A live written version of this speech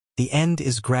The end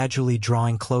is gradually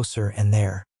drawing closer, and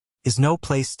there is no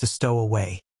place to stow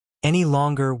away any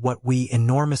longer. What we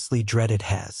enormously dreaded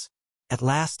has at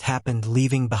last happened,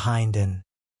 leaving behind an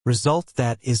result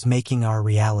that is making our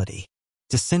reality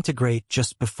disintegrate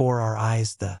just before our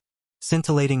eyes. The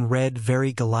scintillating red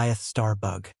very Goliath star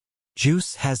bug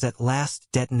juice has at last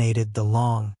detonated. The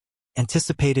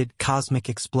long-anticipated cosmic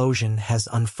explosion has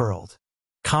unfurled,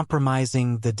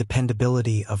 compromising the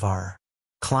dependability of our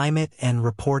climate and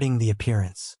reporting the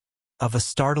appearance of a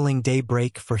startling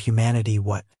daybreak for humanity.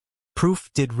 What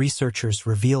proof did researchers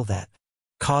reveal that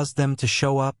caused them to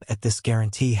show up at this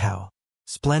guarantee? How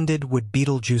splendid would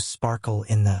Betelgeuse sparkle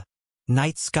in the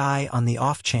night sky on the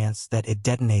off chance that it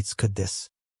detonates? Could this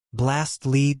blast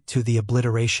lead to the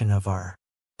obliteration of our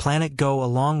planet? Go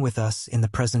along with us in the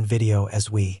present video as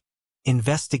we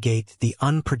investigate the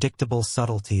unpredictable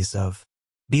subtleties of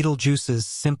Betelgeuse's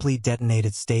simply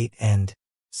detonated state. And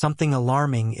something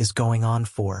alarming is going on.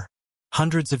 For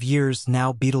hundreds of years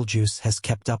now, Betelgeuse has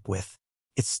kept up with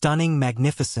its stunning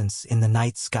magnificence in the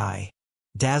night sky,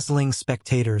 dazzling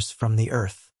spectators from the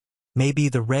Earth. Maybe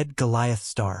the red Goliath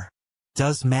star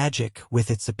does magic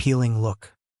with its appealing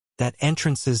look that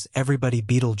entrances everybody.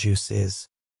 Betelgeuse is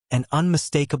an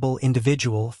unmistakable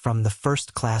individual from the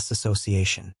first-class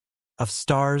association of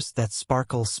stars that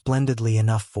sparkle splendidly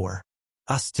enough for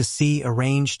us to see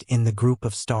arranged in the group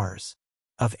of stars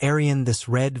of Arion. This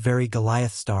red very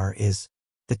Goliath star is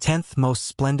the 10th most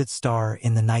splendid star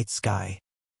in the night sky.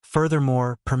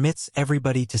 Furthermore, permits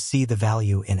everybody to see the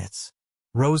value in its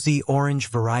rosy orange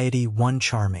variety. One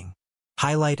charming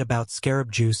highlight about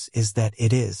Scarab Juice is that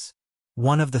it is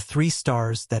one of the 3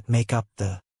 stars that make up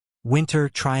the winter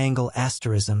triangle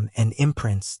asterism and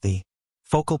imprints the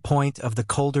focal point of the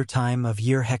colder time of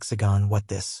year hexagon. What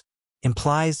this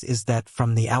implies is that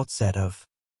from the outset of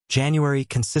January,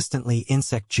 consistently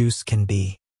insect juice can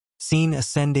be seen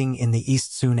ascending in the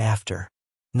east soon after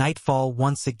nightfall.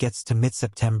 Once it gets to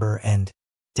mid-September and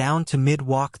down to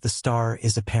mid-walk, the star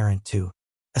is apparent to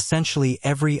essentially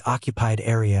every occupied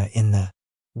area in the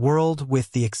world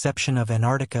with the exception of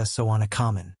Antarctica. So on a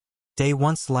common day,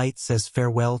 once light says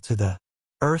farewell to the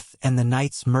Earth and the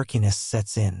night's murkiness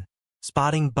sets in,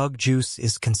 spotting bug juice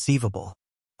is conceivable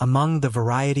among the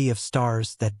variety of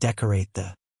stars that decorate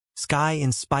the sky.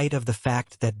 In spite of the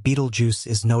fact that Betelgeuse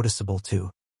is noticeable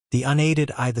to the unaided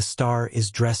eye, the star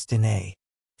is dressed in a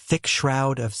thick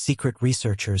shroud of secret.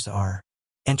 Researchers are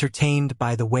entertained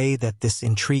by the way that this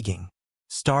intriguing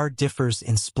star differs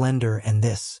in splendor, and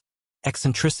this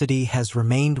eccentricity has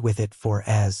remained with it for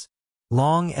as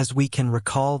long as we can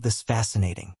recall. This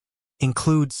fascinating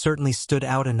include certainly stood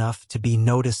out enough to be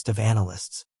noticed of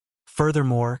analysts.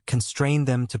 Furthermore, constrained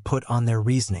them to put on their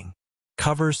reasoning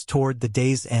covers toward the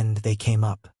day's end. They came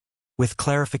up with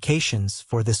clarifications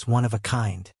for this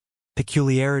one-of-a-kind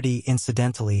peculiarity.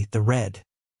 Incidentally, the red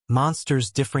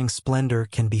monster's differing splendor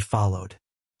can be followed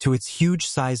to its huge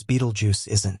size. Betelgeuse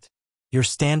isn't your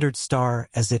standard star,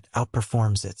 as it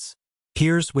outperforms its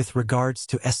peers with regards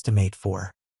to estimate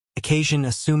for occasion,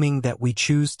 assuming that we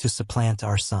choose to supplant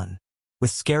our sun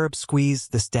with Scarab Squeeze.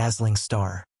 This dazzling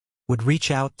star would reach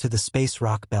out to the space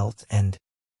rock belt and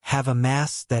have a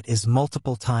mass that is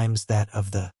multiple times that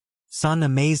of the sun.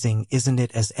 Amazing, isn't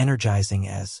it? As energizing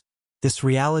as this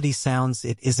reality sounds,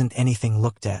 it isn't anything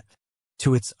looked at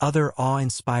to its other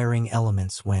awe-inspiring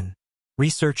elements. When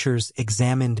researchers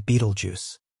examined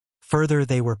Betelgeuse further,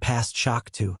 they were past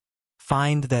shocked to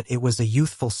find that it was a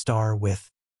youthful star with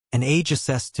an age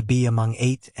assessed to be among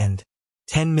 8 and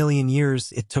 10 million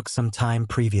years. It took some time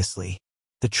previously.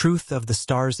 The truth of the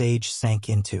star's age sank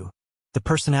into the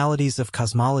personalities of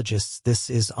cosmologists. This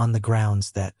is on the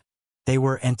grounds that they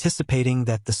were anticipating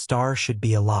that the star should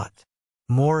be a lot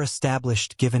more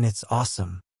established given its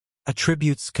awesome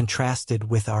attributes contrasted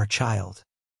with our child,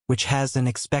 which has an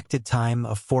expected time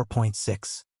of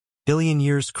 4.6 billion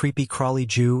years. Creepy crawly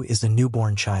Jew is a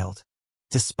newborn child,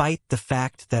 despite the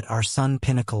fact that our sun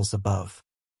pinnacles above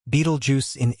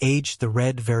Betelgeuse in age. The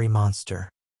red very monster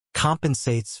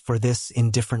compensates for this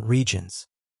in different regions.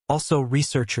 Also,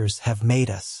 researchers have made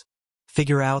us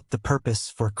figure out the purpose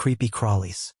for creepy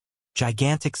crawly's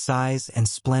gigantic size and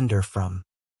splendor. From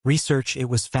research, it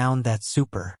was found that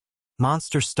super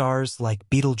monster stars like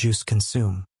Betelgeuse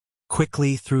consume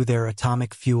quickly through their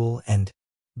atomic fuel and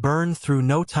burn through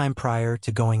no time prior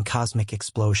to going cosmic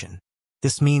explosion.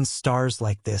 This means stars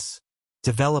like this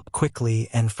develop quickly,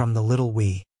 and from the little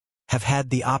we have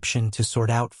had the option to sort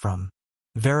out from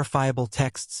verifiable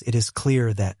texts, it is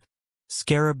clear that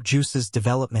Scarab Juice's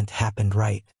development happened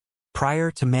right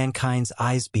prior to mankind's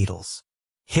eyes. Beetles'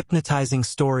 hypnotizing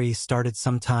story started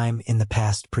sometime in the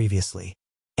past. Previously,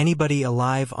 anybody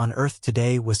alive on Earth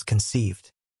today was conceived.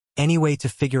 Any way to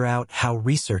figure out how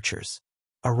researchers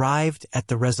arrived at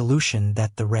the resolution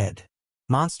that the red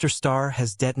monster star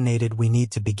has detonated. We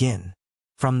need to begin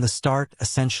from the start,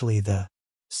 essentially the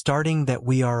starting that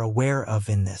we are aware of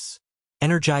in this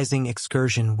energizing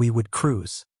excursion. We would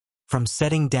cruise from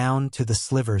setting down to the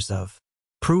slivers of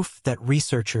proof that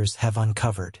researchers have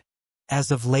uncovered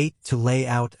as of late to lay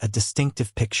out a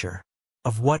distinctive picture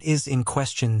of what is in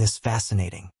question. This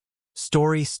fascinating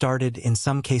story started in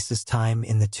some cases time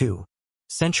in the 2nd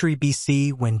century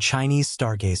BC when Chinese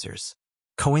stargazers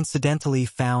coincidentally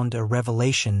found a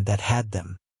revelation that had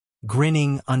them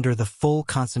grinning under the full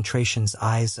concentration's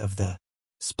eyes of the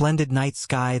splendid night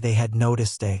sky. They had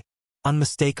noticed a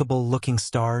unmistakable-looking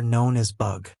star known as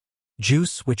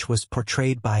Betelgeuse, which was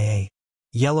portrayed by a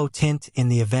yellow tint. In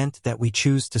the event that we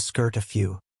choose to skirt a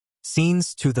few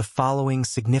scenes to the following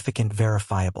significant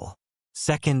verifiable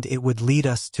second, it would lead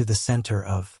us to the center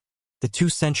of the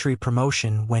 2nd century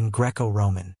promotion when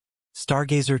Greco-Roman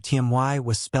stargazer Tmy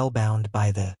was spellbound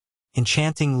by the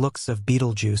enchanting looks of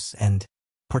Betelgeuse and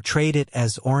portrayed it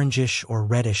as orangish or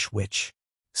reddish, which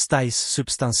stais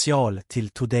substantial till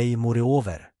today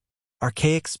moreover.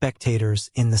 Archaic spectators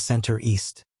in the center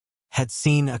east had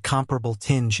seen a comparable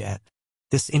tinge at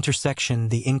this intersection,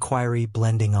 the inquiry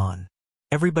blending on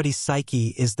everybody's psyche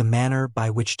is the manner by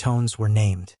which tones were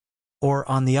named, or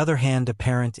on the other hand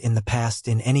apparent in the past.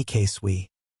 In any case, we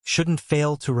shouldn't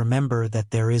fail to remember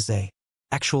that there is a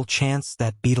actual chance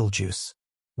that Betelgeuse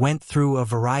went through a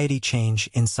variety change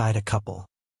inside a couple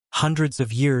hundreds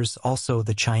of years. Also,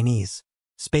 the Chinese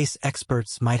space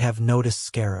experts might have noticed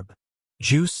scarab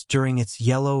juice during its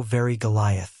yellow very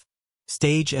Goliath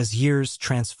stage as years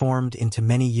transformed into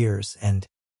many years and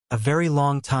a very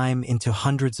long time into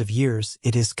hundreds of years.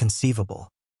 It is conceivable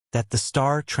that the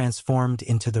star transformed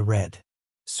into the red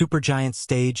supergiant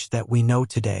stage that we know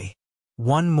today.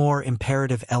 One more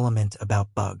imperative element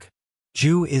about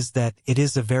Betelgeuse is that it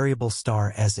is a variable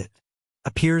star, as it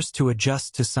appears to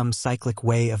adjust to some cyclic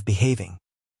way of behaving.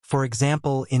 For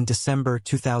example, in December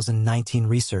 2019,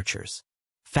 researchers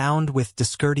found with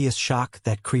discourteous shock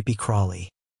that creepy crawly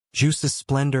Juice's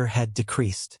splendor had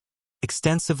decreased.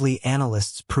 Extensively,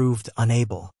 analysts proved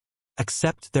unable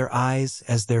accept their eyes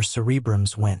as their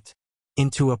cerebrums went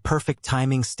into a perfect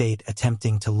timing state,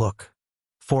 attempting to look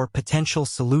for potential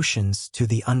solutions to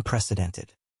the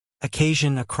unprecedented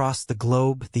occasion across the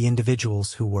globe. The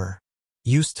individuals who were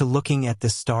used to looking at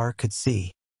this star could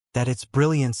see that its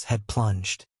brilliance had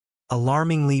plunged,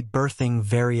 alarmingly, birthing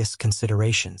various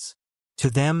considerations. To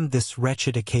them, this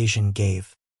wretched occasion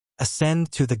gave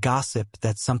ascend to the gossip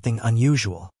that something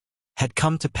unusual had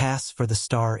come to pass for the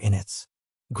star in its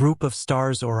group of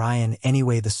stars Orion.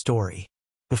 Anyway, the story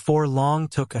before long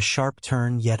took a sharp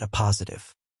turn, yet a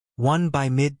positive one. By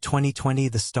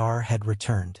mid-2020, the star had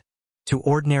returned to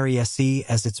ordinary SE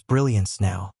as its brilliance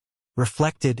now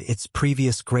reflected its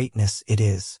previous greatness. It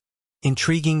is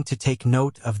intriguing to take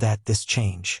note of that this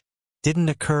change didn't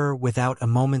occur without a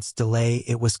moment's delay.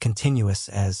 It was continuous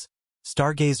as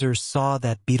stargazers saw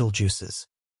that Betelgeuse's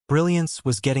brilliance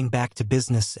was getting back to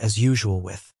business as usual,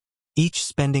 with each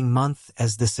spending month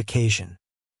as this occasion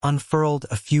unfurled.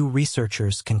 A few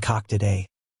researchers concocted a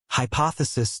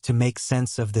hypothesis to make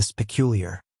sense of this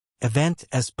peculiar event.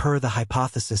 As per the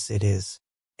hypothesis, it is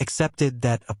accepted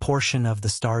that a portion of the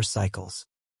star's cycles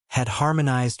had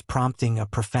harmonized, prompting a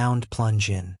profound plunge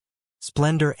in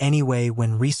splendor. Anyway,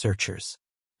 when researchers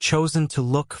chosen to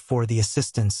look for the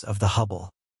assistance of the Hubble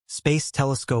Space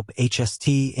Telescope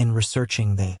HST in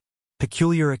researching the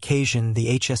peculiar occasion,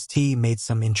 the HST made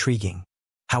some intriguing,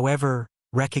 however,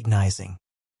 recognizing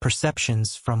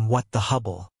perceptions from what the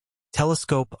Hubble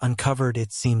telescope uncovered.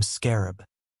 It seems scarab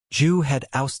Jew had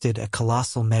ousted a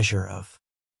colossal measure of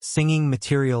singing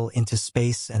material into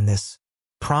space, and this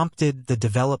prompted the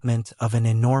development of an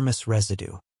enormous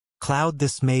residue cloud.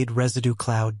 This made residue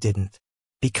cloud didn't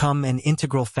become an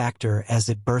integral factor as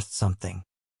it birthed something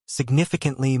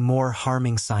significantly more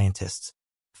harming. Scientists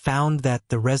found that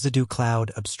the residue cloud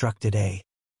obstructed a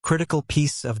critical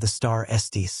piece of the star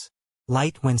Estes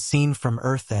light when seen from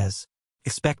Earth. As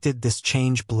expected, this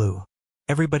change blew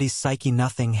everybody's psyche.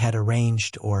 Nothing had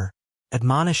arranged or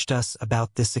admonished us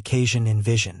about this occasion in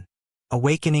vision,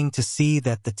 awakening to see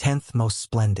that the 10th most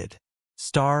splendid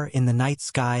star in the night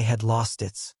sky had lost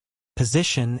its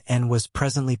position and was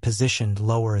presently positioned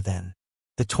lower than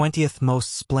the 20th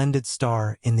most splendid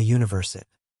star in the universe. It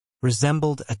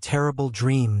resembled a terrible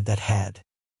dream that had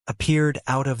appeared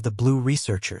out of the blue.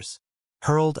 Researchers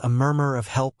hurled a murmur of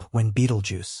help when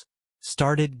Betelgeuse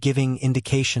started giving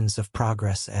indications of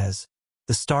progress as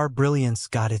the star brilliance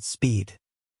got its speed.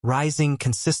 rising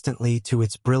consistently to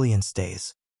its brilliance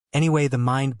days. Anyway, the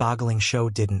mind-boggling show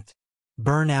didn't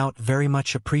burn out. Very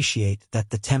much appreciate that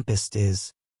the Tempest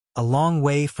is a long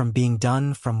way from being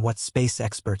done from what space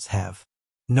experts have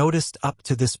noticed up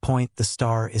to this point. The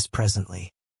star is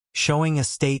presently showing a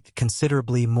state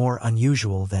considerably more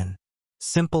unusual than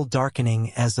simple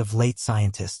darkening. As of late,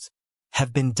 scientists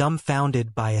have been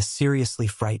dumbfounded by a seriously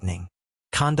frightening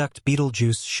conduct.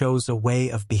 Betelgeuse shows a way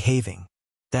of behaving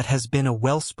that has been a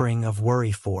wellspring of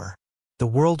worry for the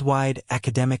worldwide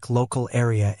academic local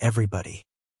area. Everybody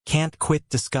can't quit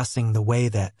discussing the way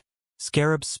that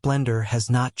Scarab's splendor has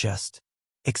not just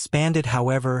expanded,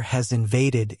 however, has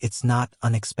invaded its not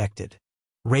unexpected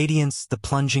radiance. The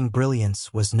plunging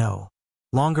brilliance was no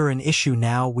longer an issue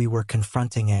now. We were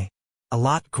confronting a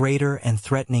lot greater and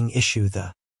threatening issue.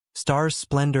 The star's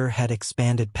splendor had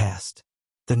expanded past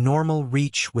the normal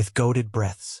reach with goaded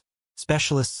breaths.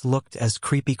 Specialists looked as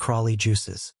creepy-crawly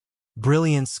juices.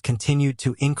 Brilliance continued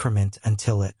to increment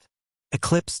until it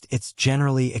eclipsed its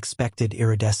generally expected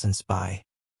iridescence by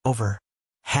over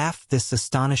half. This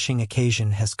astonishing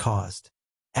occasion has caused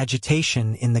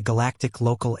agitation in the galactic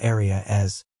local area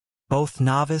as both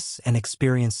novice and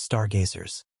experienced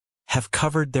stargazers have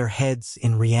covered their heads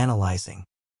in reanalyzing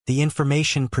the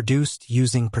information produced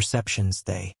using perceptions.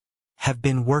 They have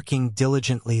been working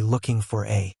diligently looking for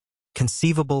a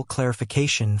conceivable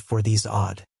clarification for these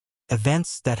odd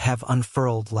events that have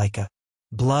unfurled like a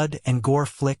blood and gore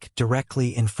flick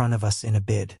directly in front of us in a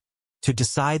bid to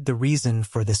decide the reason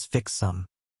for this fix. Some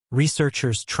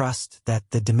researchers trust that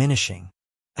the diminishing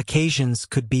occasions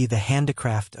could be the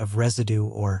handicraft of residue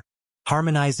or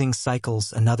harmonizing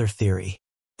cycles. Another theory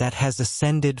that has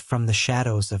ascended from the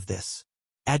shadows of this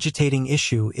agitating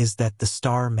issue is that the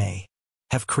star may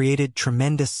have created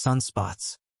tremendous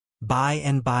sunspots by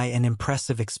an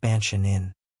impressive expansion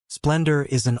in splendor.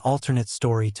 Is an alternate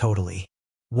story, totally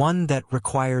one that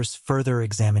requires further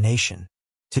examination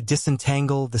to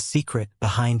disentangle the secret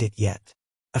behind it. Yet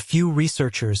a few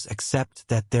researchers accept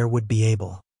that there would be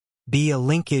a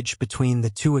linkage between the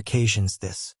two occasions.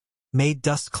 This made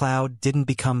dust cloud didn't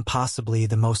become possibly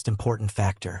the most important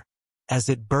factor, as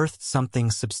it birthed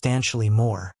something substantially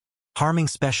more harming.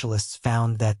 Specialists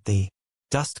found that the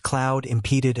dust cloud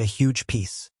impeded a huge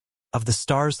piece of the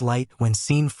star's light when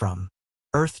seen from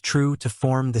Earth. True to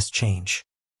form, this change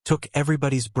took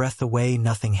everybody's breath away.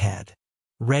 Nothing had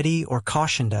ready or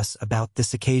cautioned us about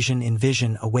this occasion.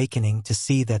 Envision awakening to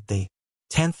see that the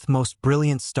 10th most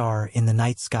brilliant star in the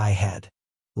night sky had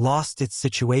lost its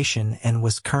situation and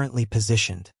was currently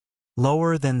positioned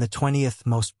lower than the 20th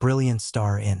most brilliant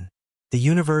star in the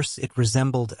universe. It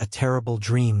resembled a terrible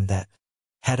dream that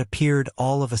had appeared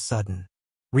all of a sudden.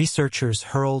 Researchers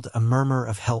hurled a murmur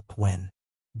of help when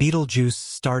Betelgeuse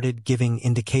started giving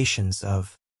indications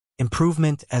of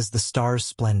improvement as the star's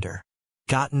splendor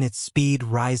gotten its speed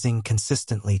rising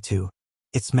consistently to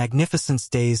its magnificence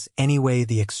days. Anyway,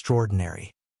 the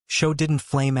extraordinary show didn't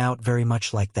flame out very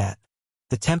much like that.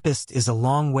 The Tempest is a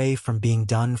long way from being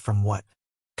done from what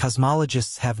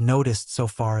cosmologists have noticed so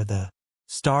far. The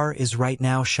star is right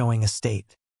now showing a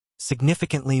state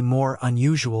significantly more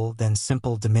unusual than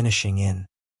simple diminishing. In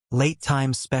late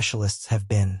times, specialists have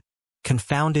been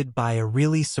confounded by a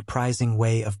really surprising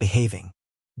way of behaving.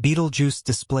 Betelgeuse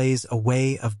displays a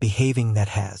way of behaving that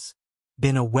has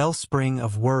been a wellspring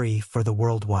of worry for the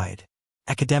worldwide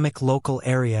academic local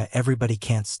area. Everybody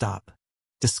can't stop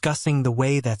discussing the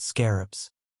way that Scarab's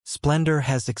splendor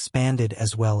has expanded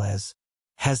as well as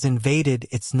has invaded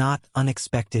its not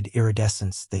unexpected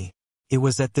iridescence. It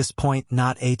was at this point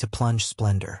not a to plunge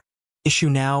splendor issue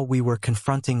now. We were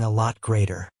confronting a lot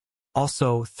greater,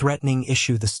 also threatening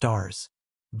issue. The star's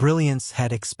brilliance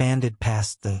had expanded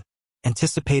past the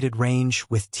anticipated range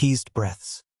with teased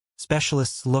breaths.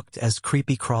 Specialists looked as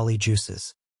creepy-crawly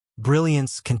juices.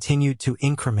 Brilliance continued to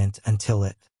increment until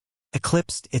it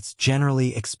eclipsed its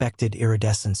generally expected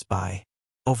iridescence by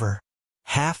over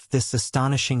half. This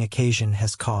astonishing occasion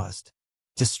has caused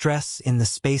distress in the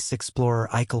space explorer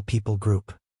Eichel people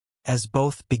group, as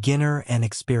both beginner and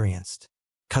experienced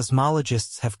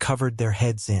cosmologists have covered their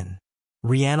heads in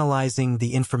reanalyzing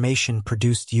the information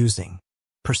produced using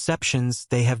perceptions.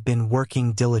 They have been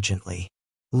working diligently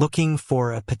looking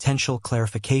for a potential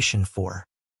clarification for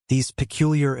these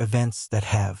peculiar events that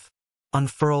have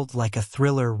unfurled like a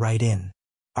thriller right in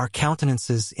our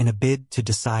countenances in a bid to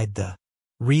decide the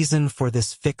reason for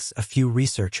this fix. A few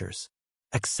researchers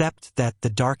accept that the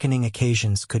darkening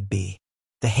occasions could be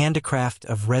the handicraft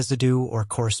of residue or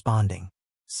corresponding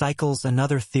cycles.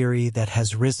 Another theory that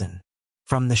has risen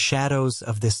from the shadows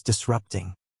of this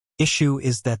disrupting issue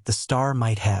is that the star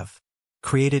might have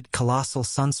created colossal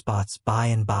sunspots by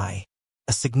and by.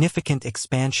 A significant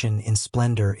expansion in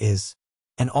splendor is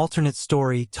an alternate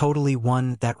story, totally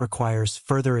one that requires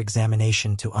further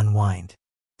examination to unwind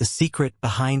the secret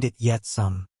behind it. Yet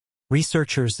some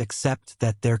researchers accept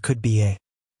that there could be a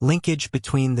linkage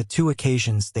between the two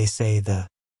occasions. They say the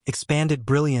expanded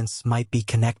brilliance might be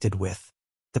connected with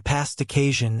the past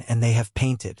occasion, and they have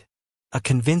painted a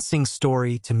convincing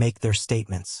story to make their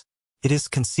statements. It is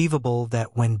conceivable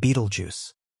that when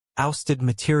Betelgeuse ousted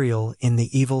material in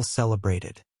the evil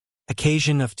celebrated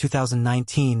occasion of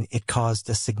 2019, it caused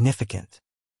a significant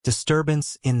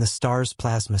disturbance in the star's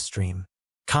plasma stream.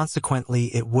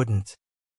 Consequently, it wouldn't